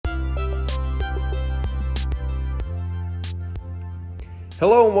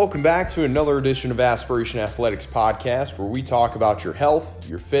Hello and welcome back to another edition of Aspiration Athletics Podcast, where we talk about your health,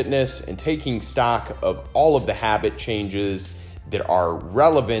 your fitness, and taking stock of all of the habit changes that are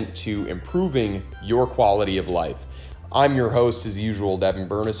relevant to improving your quality of life. I'm your host, as usual, Devin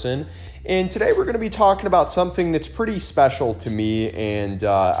Burnison, and today we're going to be talking about something that's pretty special to me, and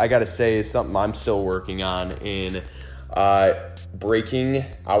I got to say is something I'm still working on in breaking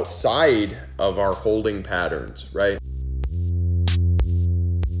outside of our holding patterns, right?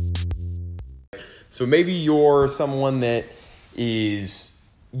 So maybe you're someone that is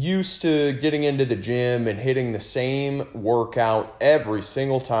used to getting into the gym and hitting the same workout every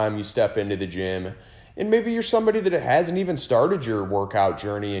single time you step into the gym. And maybe you're somebody that hasn't even started your workout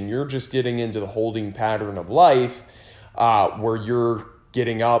journey and you're just getting into the holding pattern of life where you're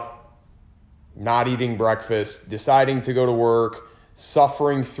getting up, not eating breakfast, deciding to go to work,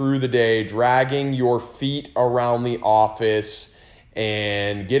 suffering through the day, dragging your feet around the office,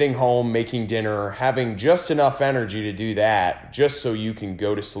 and getting home, making dinner, having just enough energy to do that just so you can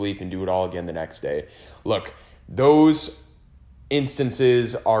go to sleep and do it all again the next day. Look, those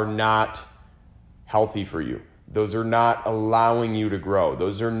instances are not healthy for you. Those are not allowing you to grow.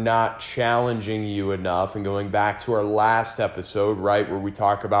 Those are not challenging you enough. And going back to our last episode, right, where we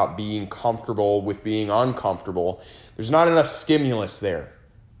talk about being comfortable with being uncomfortable, there's not enough stimulus there.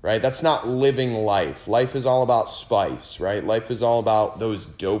 Right? That's not living life. Life is all about spice, right? Life is all about those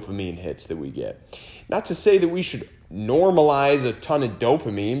dopamine hits that we get. Not to say that we should normalize a ton of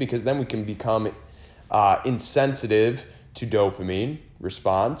dopamine, because then we can become insensitive to dopamine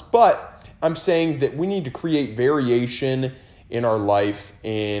response. But I'm saying that we need to create variation in our life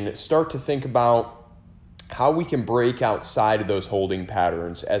and start to think about how we can break outside of those holding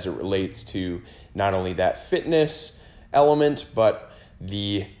patterns as it relates to not only that fitness element, but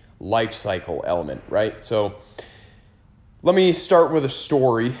the life cycle element, right? So let me start with a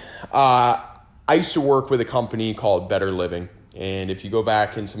story. I used to work with a company called Better Living. And if you go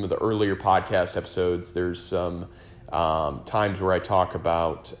back in some of the earlier podcast episodes, there's some times where I talk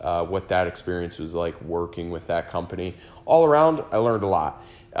about what that experience was like working with that company. All around, I learned a lot.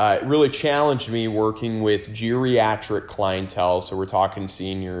 It really challenged me working with geriatric clientele. So we're talking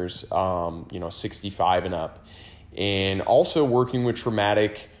seniors, 65 and up. And also working with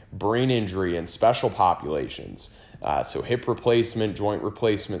traumatic brain injury and special populations. So hip replacement, joint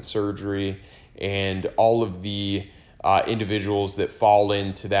replacement surgery, and all of the individuals that fall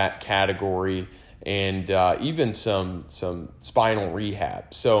into that category, and even some spinal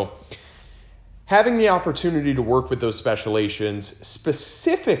rehab. So having the opportunity to work with those specializations,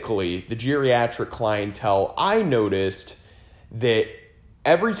 specifically the geriatric clientele, I noticed that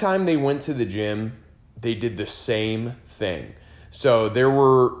every time they went to the gym, they did the same thing. So there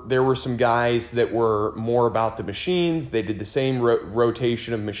were some guys that were more about the machines. They did the same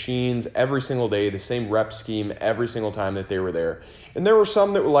rotation of machines every single day, the same rep scheme every single time that they were there. And there were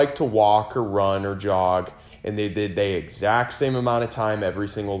some that would like to walk or run or jog, and they did the exact same amount of time every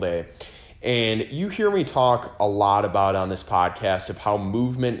single day. And you hear me talk a lot about on this podcast of how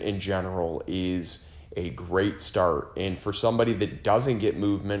movement in general is a great start. And for somebody that doesn't get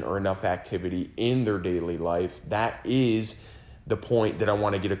movement or enough activity in their daily life, that is the point that I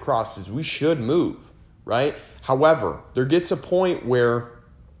want to get across, is we should move, right? However, there gets a point where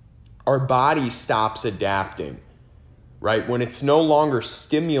our body stops adapting, right? When it's no longer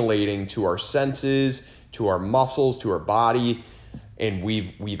stimulating to our senses, to our muscles, to our body, and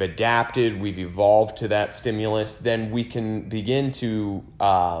we've adapted, we've evolved to that stimulus, then we can begin to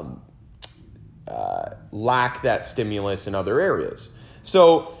lack that stimulus in other areas.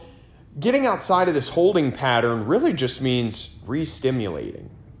 So getting outside of this holding pattern really just means re-stimulating,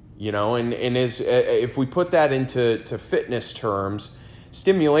 and as if we put that into fitness terms,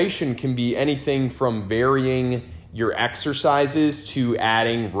 stimulation can be anything from varying your exercises to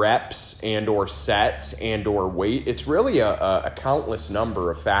adding reps and or sets and or weight. It's really a countless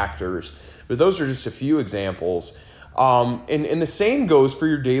number of factors, but those are just a few examples. And the same goes for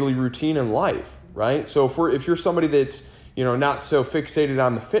your daily routine in life, right? So if you're somebody that's not so fixated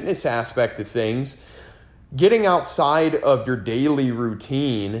on the fitness aspect of things, getting outside of your daily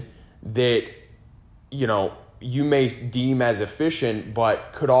routine that you may deem as efficient,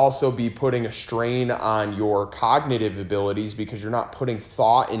 but could also be putting a strain on your cognitive abilities because you're not putting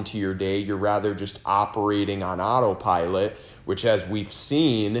thought into your day. You're rather just operating on autopilot, which, as we've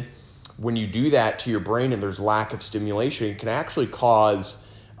seen, when you do that to your brain and there's lack of stimulation, it can actually cause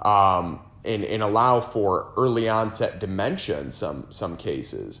and allow for early onset dementia in some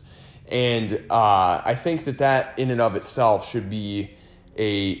cases. And I think that in and of itself should be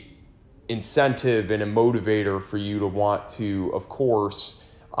incentive and a motivator for you to want to, of course,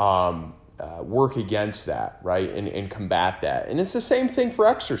 work against that, right? And combat that. And it's the same thing for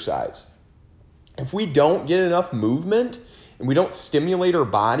exercise. If we don't get enough movement and we don't stimulate our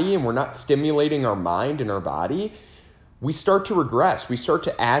body and we're not stimulating our mind and our body, we start to regress. We start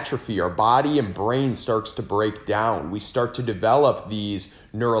to atrophy. Our body and brain starts to break down. We start to develop these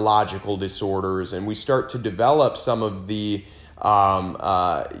neurological disorders, and we start to develop some of the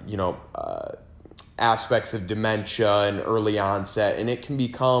aspects of dementia and early onset, and it can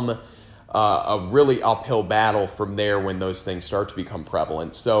become a really uphill battle from there when those things start to become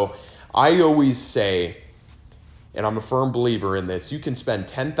prevalent. So I always say, and I'm a firm believer in this, you can spend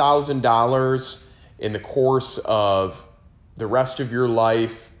 $10,000 in the course of the rest of your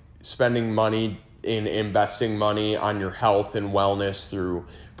life spending money in investing money on your health and wellness through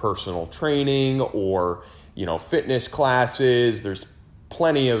personal training or, fitness classes. There's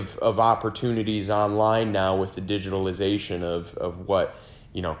plenty of opportunities online now with the digitalization of what,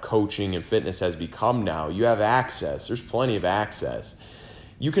 coaching and fitness has become now. You have access. There's plenty of access.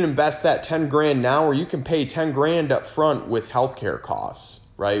 You can invest that 10 grand now, or you can pay 10 grand up front with healthcare costs,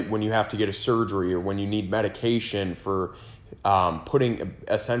 right? When you have to get a surgery or when you need medication for putting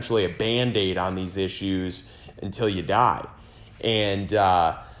essentially a Band-Aid on these issues until you die. And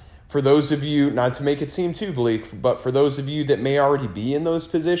for those of you, not to make it seem too bleak, but for those of you that may already be in those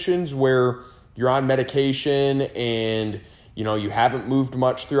positions where you're on medication and you haven't moved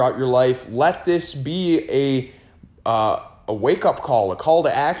much throughout your life, let this be a wake-up call, a call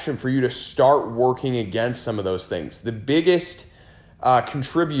to action for you to start working against some of those things. The biggest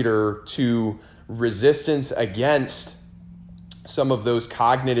contributor to resistance against some of those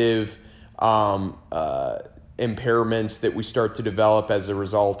cognitive impairments that we start to develop as a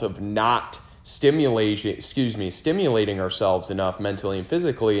result of not stimulating ourselves enough mentally and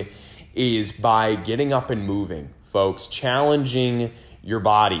physically is by getting up and moving, folks, challenging your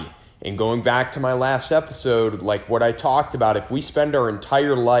body. And going back to my last episode, like what I talked about, if we spend our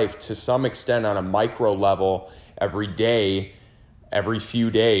entire life to some extent on a micro level every day, every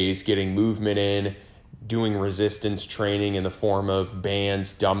few days, getting movement in, doing resistance training in the form of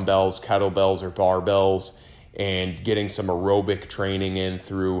bands, dumbbells, kettlebells, or barbells, and getting some aerobic training in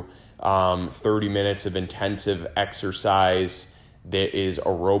through 30 minutes of intensive exercise that is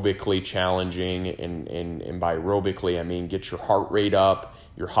aerobically challenging. And by aerobically, I mean get your heart rate up,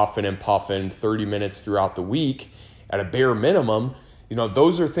 you're huffing and puffing 30 minutes throughout the week at a bare minimum.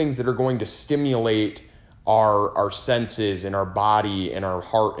 Those are things that are going to stimulate our senses and our body and our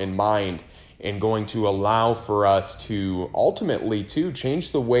heart and mind, and going to allow for us to ultimately to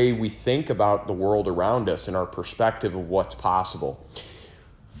change the way we think about the world around us and our perspective of what's possible.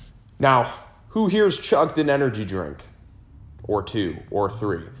 Now, who here's chugged an energy drink? Or 2 or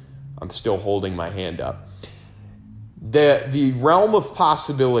 3? I'm still holding my hand up. The realm of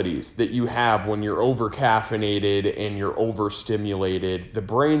possibilities that you have when you're over-caffeinated and you're overstimulated, the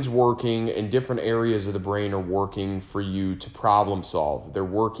brain's working and different areas of the brain are working for you to problem solve. They're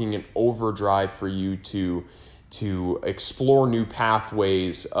working in overdrive for you to explore new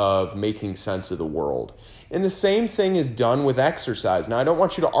pathways of making sense of the world. And the same thing is done with exercise. Now, I don't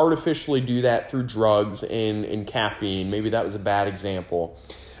want you to artificially do that through drugs and caffeine. Maybe that was a bad example.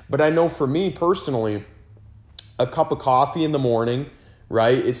 But I know for me personally, a cup of coffee in the morning,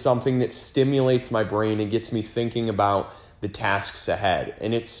 right, is something that stimulates my brain and gets me thinking about the tasks ahead.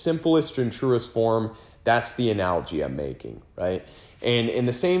 In its simplest and truest form, that's the analogy I'm making, right? And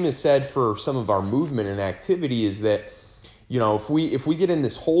the same is said for some of our movement and activity is that, if we get in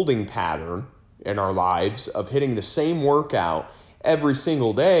this holding pattern in our lives of hitting the same workout every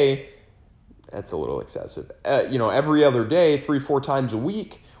single day, that's a little excessive. Every other day, 3-4 times a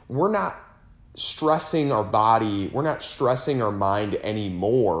week, we're not stressing our body, we're not stressing our mind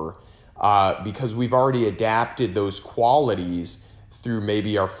anymore because we've already adapted those qualities through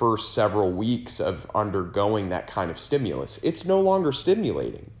maybe our first several weeks of undergoing that kind of stimulus. It's no longer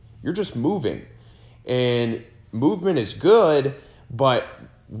stimulating. You're just moving. And movement is good, but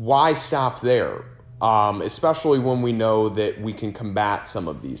why stop there? Especially when we know that we can combat some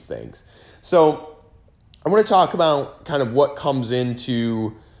of these things. So I want to talk about kind of what comes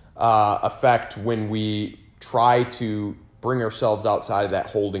into effect when we try to bring ourselves outside of that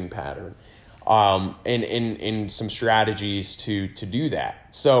holding pattern, and some strategies to do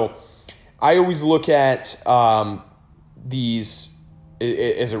that. So I always look at these,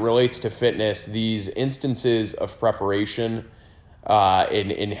 as it relates to fitness, these instances of preparation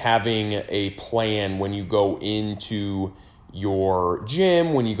in having a plan when you go into your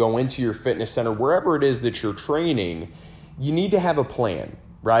gym, when you go into your fitness center, wherever it is that you're training. You need to have a plan.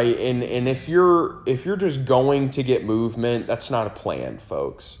 right? And if you're just going to get movement, that's not a plan,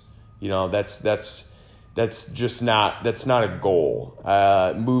 folks. That's just not, that's not a goal.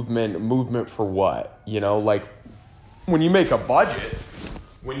 Movement for what? Like when you make a budget,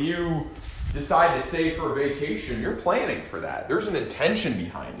 when you decide to save for a vacation, you're planning for that. There's an intention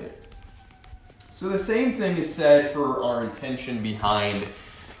behind it. So the same thing is said for our intention behind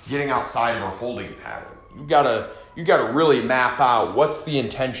getting outside of our holding pattern. You've got to really map out what's the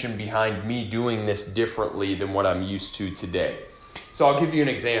intention behind me doing this differently than what I'm used to today. So I'll give you an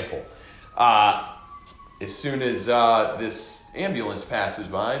example. As soon as this ambulance passes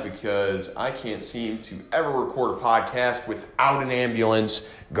by, because I can't seem to ever record a podcast without an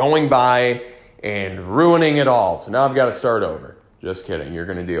ambulance going by and ruining it all. So now I've got to start over. Just kidding. You're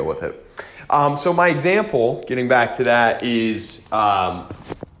going to deal with it. So my example, getting back to that, is,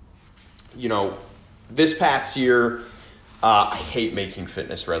 this past year, I hate making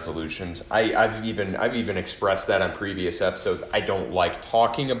fitness resolutions. I've even expressed that on previous episodes. I don't like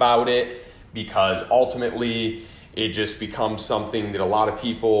talking about it because ultimately it just becomes something that a lot of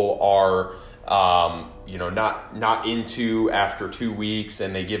people are, not into after 2 weeks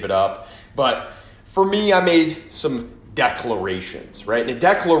and they give it up. But for me, I made some declarations, right? And a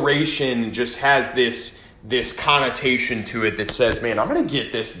declaration just has this connotation to it that says, man, I'm going to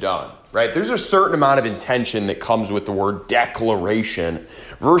get this done, right? There's a certain amount of intention that comes with the word declaration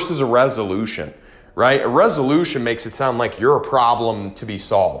versus a resolution, right? A resolution makes it sound like you're a problem to be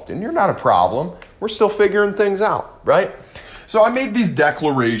solved, and you're not a problem. We're still figuring things out, right? So I made these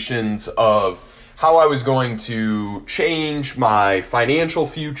declarations of how I was going to change my financial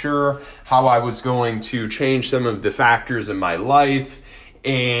future, how I was going to change some of the factors in my life,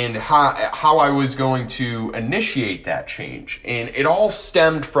 and how I was going to initiate that change. And it all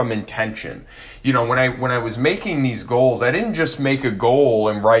stemmed from intention. When I was making these goals, I didn't just make a goal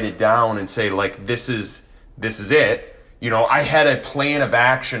and write it down and say, like, this is it. I had a plan of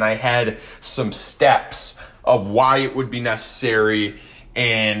action. I had some steps of why it would be necessary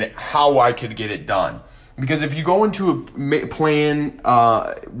and how I could get it done. Because if you go into a plan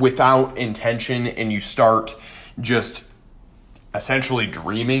without intention and you start just essentially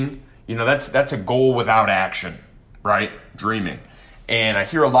dreaming, that's a goal without action, right? Dreaming. And I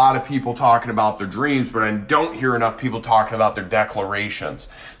hear a lot of people talking about their dreams, but I don't hear enough people talking about their declarations.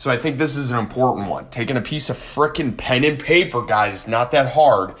 So I think this is an important one. Taking a piece of frickin' pen and paper, guys, it's not that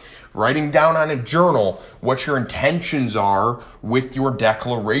hard. Writing down on a journal what your intentions are with your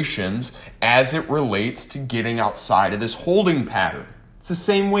declarations as it relates to getting outside of this holding pattern. It's the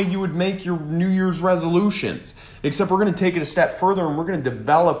same way you would make your New Year's resolutions, except we're going to take it a step further and we're going to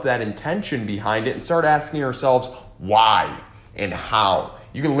develop that intention behind it and start asking ourselves why and how.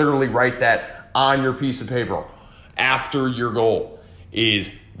 You can literally write that on your piece of paper after your goal is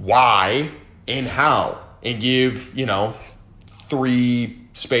why and how, and give,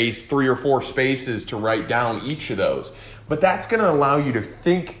 3 or 4 spaces to write down each of those. But that's going to allow you to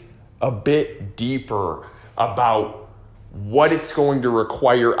think a bit deeper about what it's going to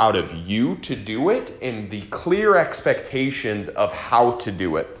require out of you to do it and the clear expectations of how to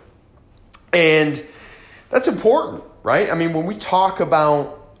do it. And that's important, right? I mean, when we talk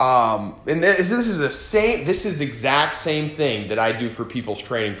about, and this is the exact same thing that I do for people's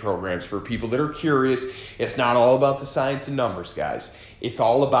training programs, for people that are curious. It's not all about the science and numbers, guys. It's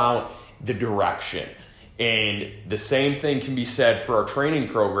all about the direction. And the same thing can be said for our training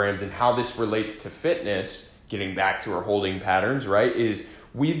programs and how this relates to fitness, getting back to our holding patterns, right? Is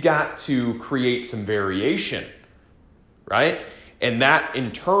we've got to create some variation, right? And that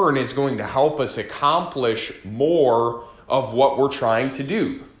in turn is going to help us accomplish more of what we're trying to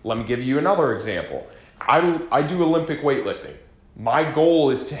do. Let me give you another example. I do Olympic weightlifting. My goal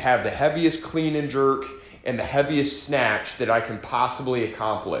is to have the heaviest clean and jerk and the heaviest snatch that I can possibly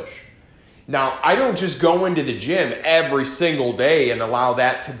accomplish. Now, I don't just go into the gym every single day and allow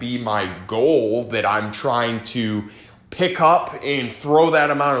that to be my goal that I'm trying to pick up and throw that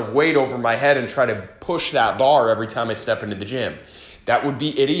amount of weight over my head and try to push that bar every time I step into the gym. That would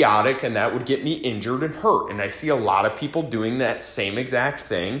be idiotic and that would get me injured and hurt. And I see a lot of people doing that same exact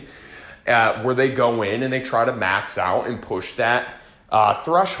thing where they go in and they try to max out and push that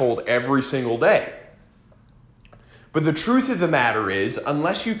threshold every single day. But the truth of the matter is,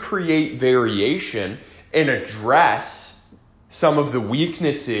 unless you create variation and address some of the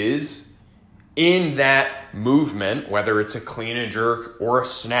weaknesses in that movement, whether it's a clean and jerk or a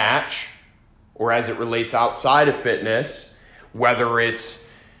snatch, or as it relates outside of fitness, whether it's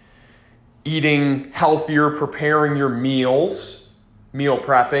eating healthier, preparing your meals, meal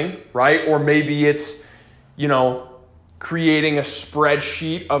prepping, right? Or maybe it's, creating a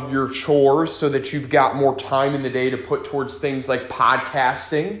spreadsheet of your chores so that you've got more time in the day to put towards things like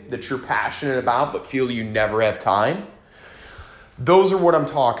podcasting that you're passionate about but feel you never have time. Those are what I'm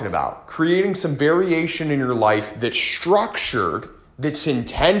talking about. Creating some variation in your life that's structured, that's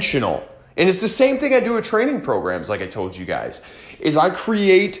intentional. And it's the same thing I do with training programs, like I told you guys, is I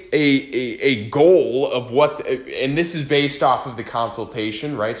create a goal of what, and this is based off of the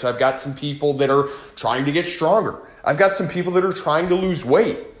consultation, right? So I've got some people that are trying to get stronger. I've got some people that are trying to lose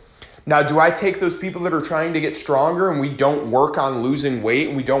weight. Now, do I take those people that are trying to get stronger and we don't work on losing weight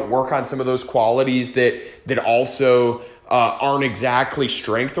and we don't work on some of those qualities that also aren't exactly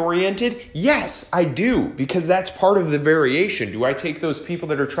strength oriented? Yes, I do, because that's part of the variation. Do I take those people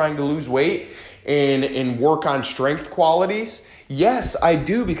that are trying to lose weight and work on strength qualities? Yes, I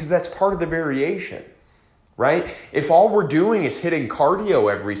do, because that's part of the variation, right? If all we're doing is hitting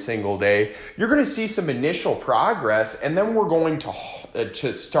cardio every single day, you're going to see some initial progress, and then we're going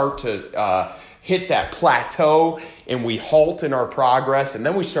to start to hit that plateau, and we halt in our progress, and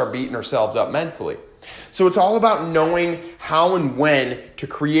then we start beating ourselves up mentally. So it's all about knowing how and when to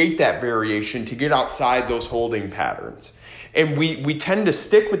create that variation to get outside those holding patterns. And we tend to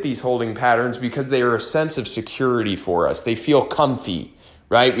stick with these holding patterns because they are a sense of security for us. They feel comfy,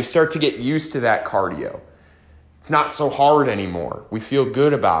 right? We start to get used to that cardio. It's not so hard anymore. We feel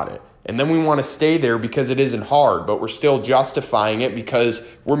good about it. And then we want to stay there because it isn't hard, but we're still justifying it because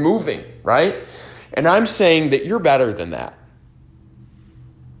we're moving, right? And I'm saying that you're better than that.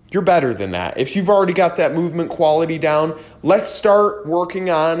 You're better than that. If you've already got that movement quality down, let's start working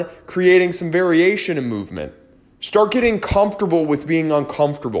on creating some variation in movement. Start getting comfortable with being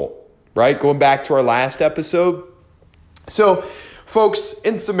uncomfortable, right? Going back to our last episode. So, folks,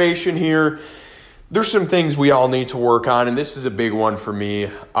 in summation here, there's some things we all need to work on, and this is a big one for me.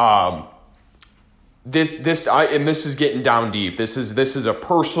 This is getting down deep. This is a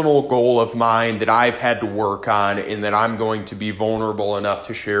personal goal of mine that I've had to work on, and that I'm going to be vulnerable enough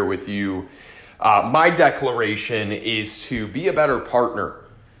to share with you. My declaration is to be a better partner,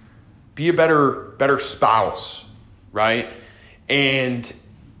 be a better spouse, right? And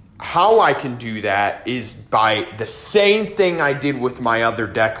how I can do that is by the same thing I did with my other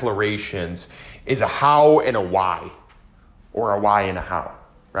declarations, is a how and a why, or a why and a how,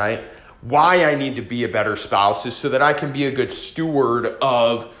 right? Why I need to be a better spouse is so that I can be a good steward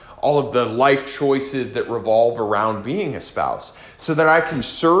of all of the life choices that revolve around being a spouse, so that I can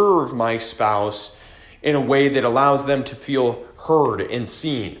serve my spouse in a way that allows them to feel heard and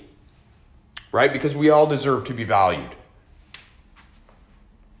seen, right? Because we all deserve to be valued.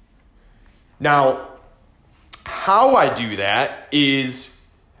 Now, how I do that is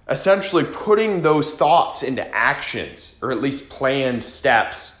essentially putting those thoughts into actions, or at least planned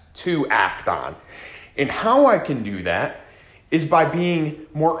steps to act on. And how I can do that is by being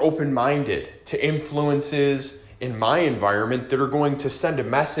more open-minded to influences in my environment that are going to send a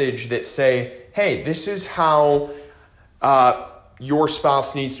message that say, hey, this is how your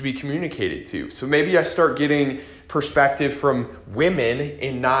spouse needs to be communicated to. So maybe I start getting perspective from women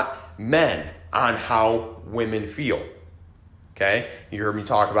and not men on how women feel. Okay? You heard me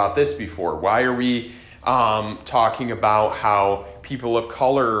talk about this before. Why are we talking about how people of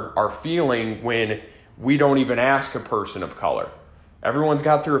color are feeling when we don't even ask a person of color? Everyone's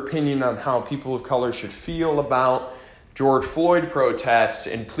got their opinion on how people of color should feel about George Floyd protests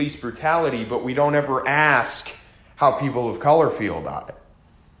and police brutality, but we don't ever ask how people of color feel about it.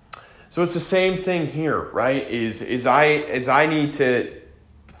 So it's the same thing here, right? Is I need to,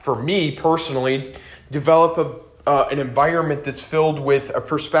 for me personally, develop an environment that's filled with a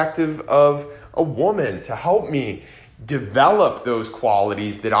perspective of a woman to help me develop those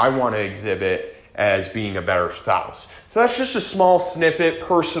qualities that I want to exhibit as being a better spouse. So that's just a small snippet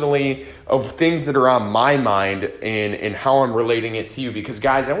personally of things that are on my mind and how I'm relating it to you. Because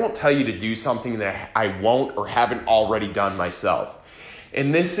guys, I won't tell you to do something that I won't or haven't already done myself.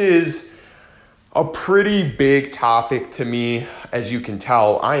 And this is a pretty big topic to me. As you can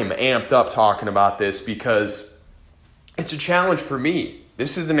tell, I am amped up talking about this because it's a challenge for me.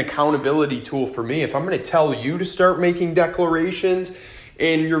 This is an accountability tool for me. If I'm going to tell you to start making declarations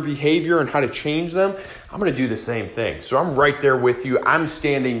in your behavior and how to change them, I'm going to do the same thing. So I'm right there with you. I'm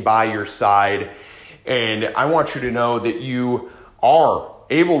standing by your side. And I want you to know that you are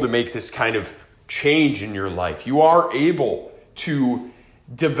able to make this kind of change in your life. You are able to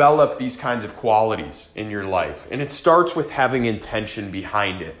develop these kinds of qualities in your life. And it starts with having intention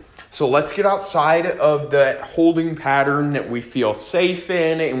behind it. So let's get outside of that holding pattern that we feel safe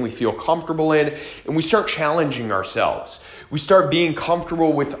in and we feel comfortable in, and we start challenging ourselves. We start being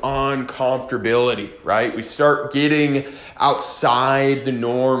comfortable with uncomfortability, right? We start getting outside the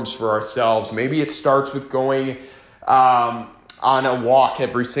norms for ourselves. Maybe it starts with going on a walk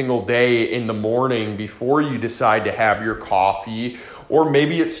every single day in the morning before you decide to have your coffee, or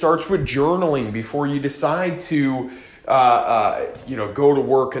maybe it starts with journaling before you decide to go to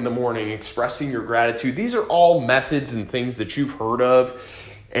work in the morning, expressing your gratitude. These are all methods and things that you've heard of.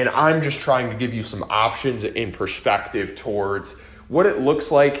 And I'm just trying to give you some options in perspective towards what it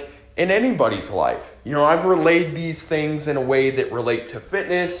looks like in anybody's life. I've relayed these things in a way that relate to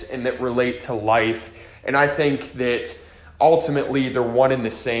fitness and that relate to life. And I think that ultimately they're one and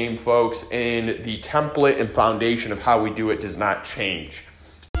the same, folks. And the template and foundation of how we do it does not change.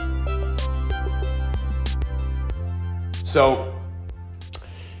 So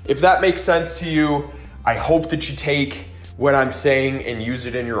if that makes sense to you, I hope that you take what I'm saying and use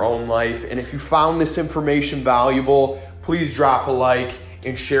it in your own life. And if you found this information valuable, please drop a like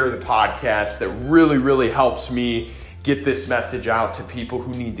and share the podcast. That really, really helps me get this message out to people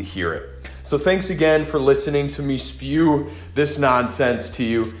who need to hear it. So thanks again for listening to me spew this nonsense to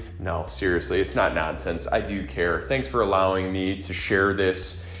you. No, seriously, it's not nonsense. I do care. Thanks for allowing me to share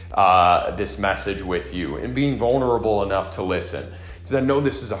this message with you and being vulnerable enough to listen, because I know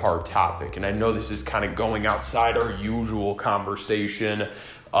this is a hard topic, and I know this is kind of going outside our usual conversation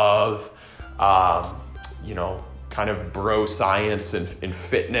of kind of bro science and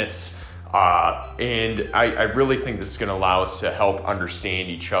fitness, and I really think this is going to allow us to help understand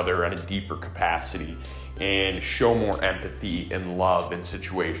each other at a deeper capacity and show more empathy and love in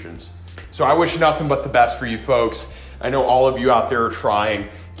situations. So I wish nothing but the best for you folks. I know all of you out there are trying.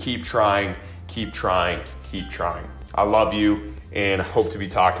 Keep trying, keep trying, keep trying. I love you and hope to be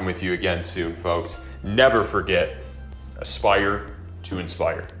talking with you again soon, folks. Never forget, aspire to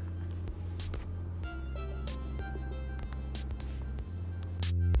inspire.